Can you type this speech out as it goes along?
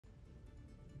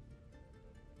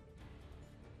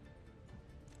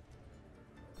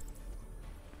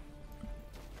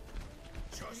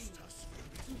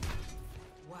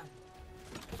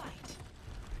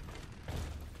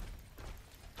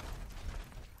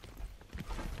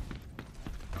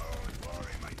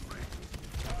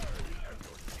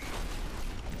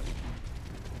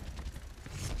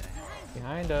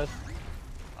Behind us.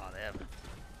 Oh, they have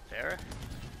Farah?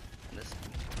 And this.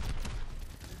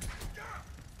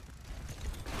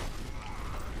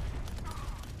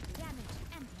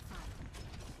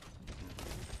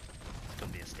 It's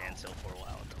gonna be a standstill for a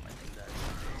while until my thing dies.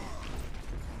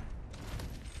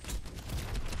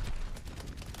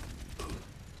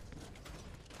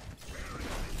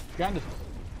 Behind us.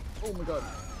 Oh my god.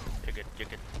 You're good, you're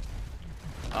good.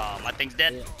 Oh, my thing's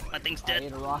dead. Yeah. My thing's I dead.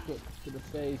 ate a rocket to the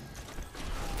face.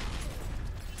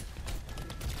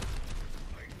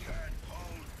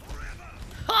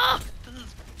 Ah! This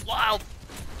is wild!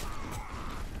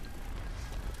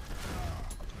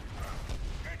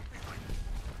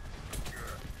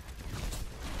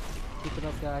 Keep it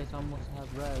up, guys. Almost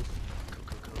have res.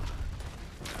 Cool.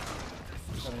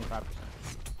 75%.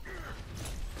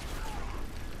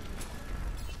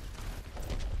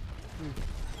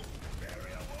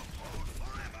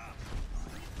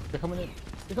 They're coming in.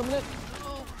 They're coming in.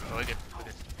 Oh, we're good. We're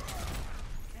good.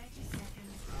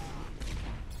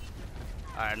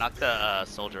 Alright, knock the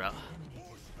soldier out.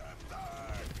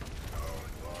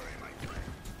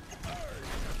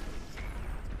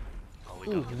 Oh, we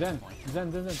Ooh, go. Zen.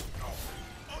 Zen.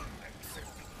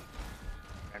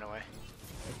 Ran away.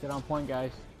 Let's get on point,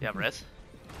 guys. You have res?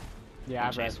 Yeah,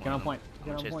 I've res. Chase Get one on of point. them.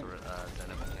 Get on Chase point. the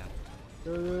Zen if I can.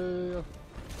 Go.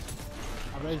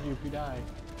 I'll res you if you die.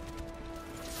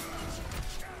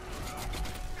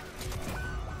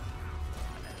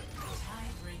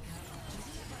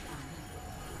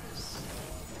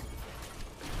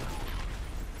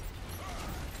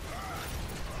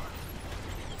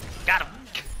 Got him!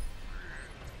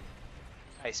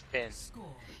 Nice pin.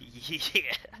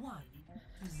 Yeah! 1-0.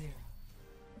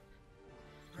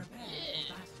 Prepare for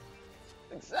battle.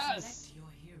 Success! Select your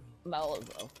hero. That was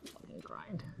a fucking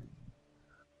grind.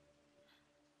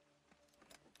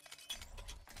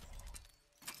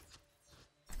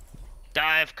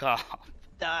 Dive comp!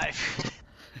 Dive.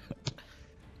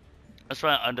 Let's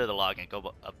run under the log and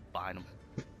go up behind him.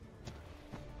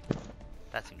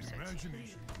 That seems safe. You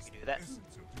can do that.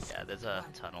 Yeah, there's a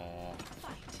tunnel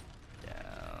Fight.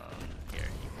 down here.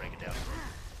 You can break it down.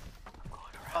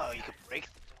 Oh, you can break.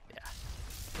 Yeah.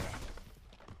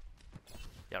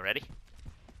 Y'all ready?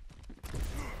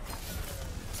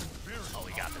 Oh,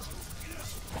 we got this.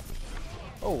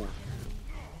 Oh.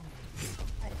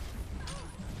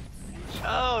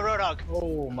 Oh, Roadhog.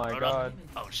 Oh my Hold on. god.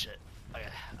 Oh shit. Okay.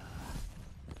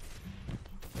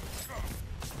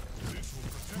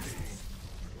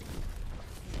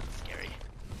 Scary.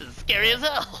 This is scary as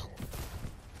hell.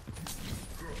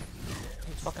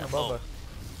 He's fucking above Oh. us.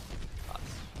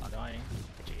 I'm dying.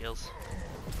 Get your heals.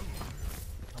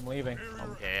 I'm leaving.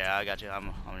 Yeah, I got you. I'm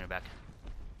on your back.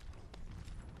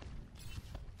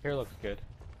 Here looks good.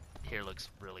 Here looks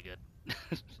really good.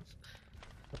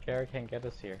 The carrot can't get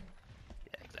us here.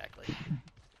 Yeah, exactly.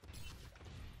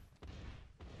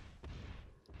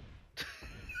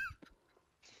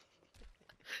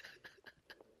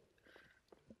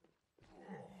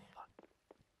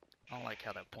 I don't like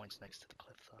how that points next to the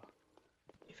cliff though.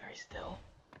 Be very still.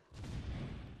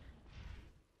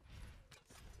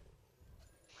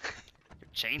 Your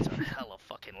chains are hella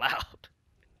fucking loud.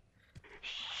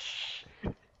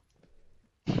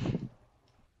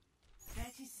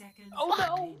 30 seconds. Oh,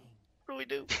 no. remaining. What do we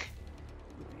do?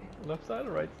 Left side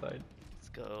or right side? Let's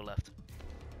go left.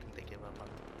 I think they give up on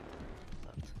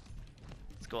left.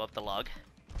 Let's go up the log.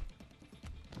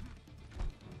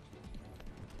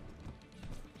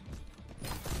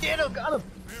 Get him! Got him!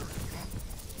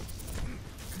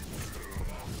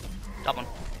 Top one.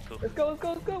 Cool. Let's go, let's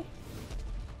go, let's go!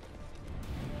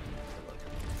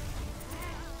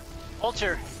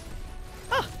 Vulture.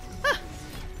 Ah! Ah!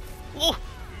 Whoa!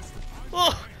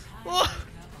 Whoa! Whoa!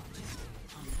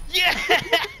 Yeah!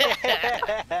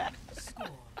 Score.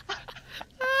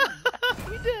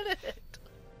 We did it!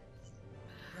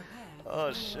 Prepare.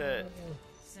 Oh shit.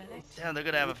 Select. Damn, they're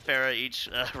gonna have a Farah each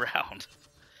round.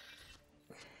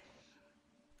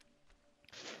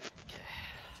 Okay.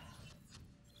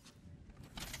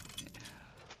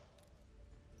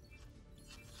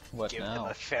 What Give them now?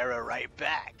 a Farah right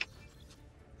back.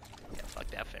 Yeah, fuck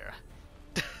that Farah.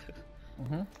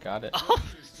 Got it. Oh!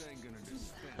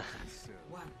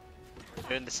 One.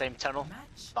 They're in the same tunnel.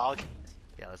 Match. Log.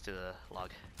 Yeah, let's do the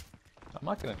log. I'm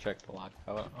not gonna check the lock.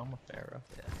 I'm a Pharaoh.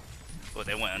 Oh,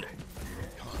 they went under.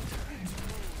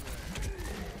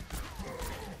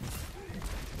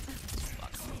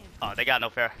 Fuck. Oh, they got no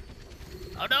Farah.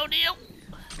 Oh no, Neil!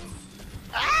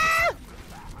 Ah!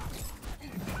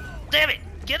 Damn it!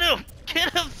 Get him!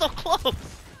 Get him so close!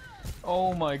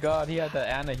 Oh my god, he had the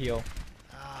Anna heal.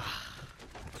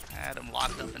 I had him locked.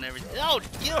 locked up and everything. Oh,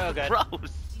 you Oh, God.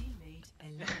 gross. Teammate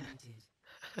eliminated.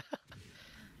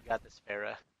 You got this,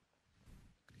 Farah.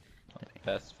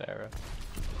 Best Farah.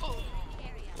 Oh,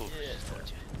 she's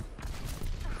towards you.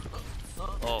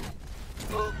 Oh,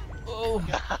 Oh.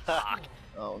 fuck.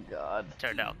 Oh god.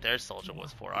 Turned out their soldier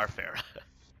was for our Farah.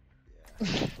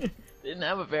 Didn't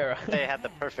have a Farah. They had the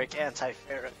perfect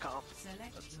anti-Farah comp.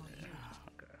 Select your hero.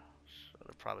 Okay. So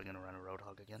they're probably gonna run a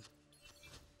Roadhog again.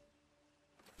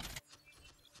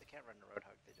 They can't run a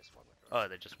Roadhog, they just won with Roadhog. Oh,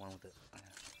 they just went with it. Yeah.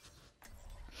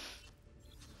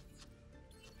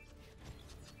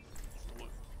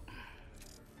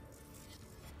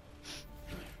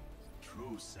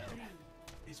 True self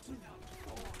is without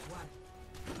form.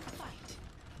 One. Fight.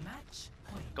 Match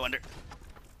point. Go under.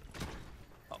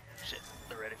 Oh shit,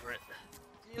 they're ready for it.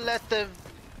 You let them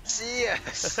see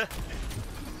us!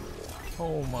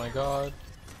 Oh my god.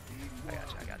 I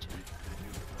got you.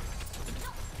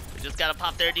 We just gotta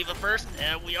pop their diva first,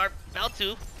 and we are about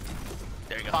to.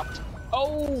 There you go. Popped.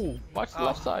 Oh! Watch the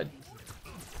left side.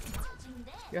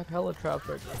 You have hella traps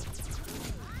right there.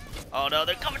 Oh no,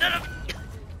 they're coming at him!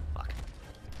 Fuck.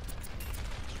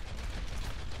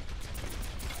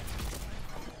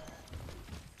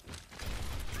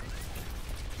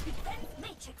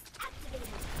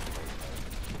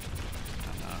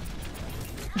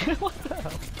 What the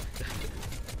hell?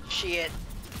 Shit.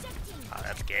 Oh,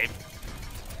 that's game.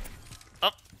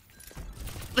 Up.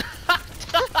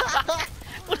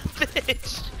 What a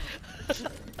bitch!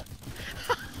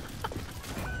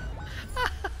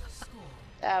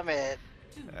 Damn it.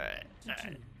 Alright,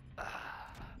 alright.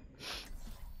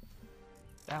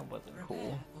 That wasn't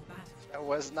cool. For battle. That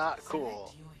was not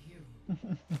cool. Select your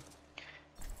hero.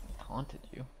 Taunted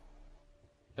you.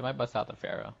 They might bust out the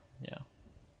Pharaoh. Yeah.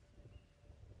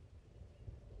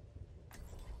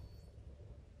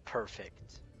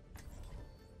 Perfect.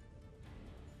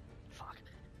 Fuck.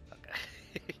 Okay.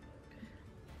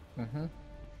 Mm-hmm.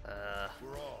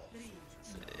 We're all Let's see.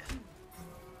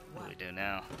 What do we do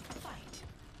now? Fight.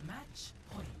 Match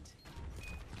point.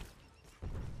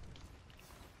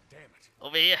 damn it.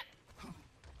 Over here.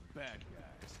 Bad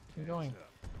guys. Keep going.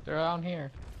 They're down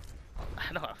here.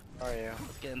 I know. How are you?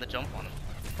 Let's get in the jump on him.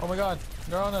 Oh my god.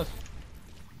 They're on us.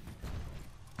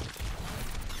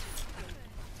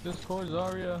 Discord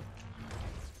Zarya.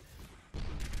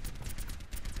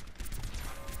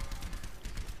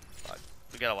 Fuck.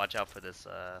 We gotta watch out for this,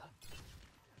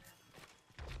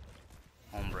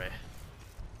 hombre.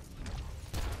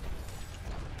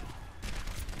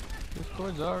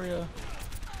 Discord Zarya.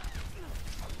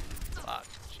 Fuck.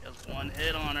 She has one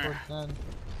hit on her. Discord 10.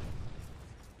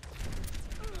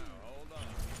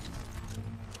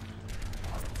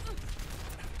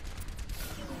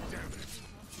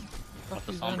 What's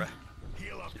the He's Sombra?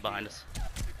 Heal up. She's behind us.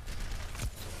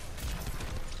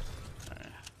 Alright.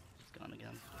 She's gone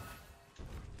again.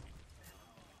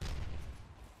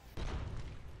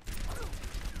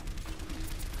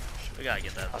 We gotta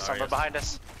get that. Oh, Zarya. someone behind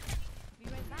us.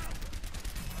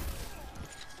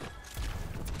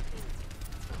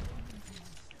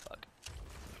 Fuck.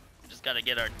 Just gotta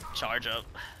get our charge up.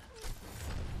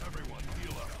 Everyone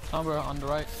heal up. Sombra on the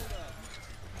right.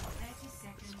 30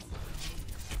 seconds.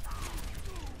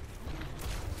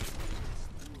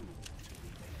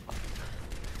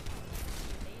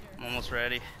 I'm almost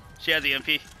ready. She has the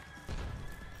MP.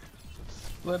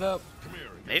 Split up. Come here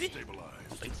and Maybe? get I stabilized.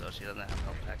 don't think so. She doesn't have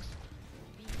health packs.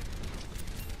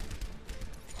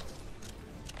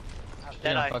 I'm She's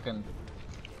dead gonna eye. fucking.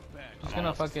 Bad She's I'm gonna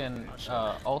almost- fucking oh,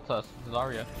 shit. ult us,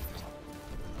 Zarya.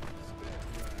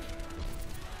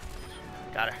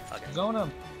 Got her. Okay. Zone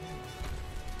him.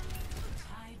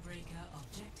 Tiebreaker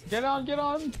objective. Get on, get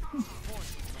on.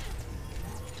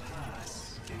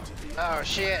 Oh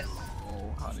shit.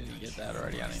 Oh, how did he get that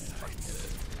already? I didn't even fucking get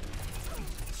it.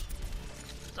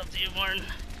 It's up to you, Martin.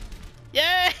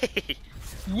 Yay!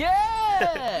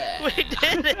 Yeah! We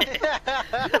did it!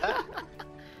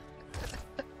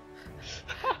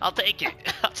 I'll take it.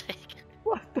 I'll take it.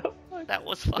 What the fuck? That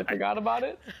was I fun. forgot about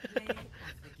it. Play of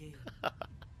the game.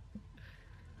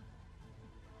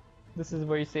 This is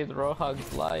where you save the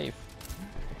Roadhog's life.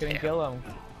 You couldn't Yeah. kill him.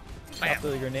 Bam. After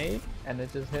the grenade, and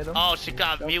it just hit him. Oh, she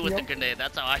got He me with the jumped grenade.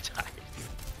 That's how I died.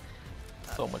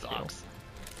 That So much sucks.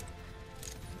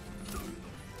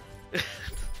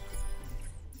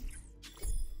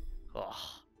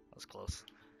 Oh, that was close.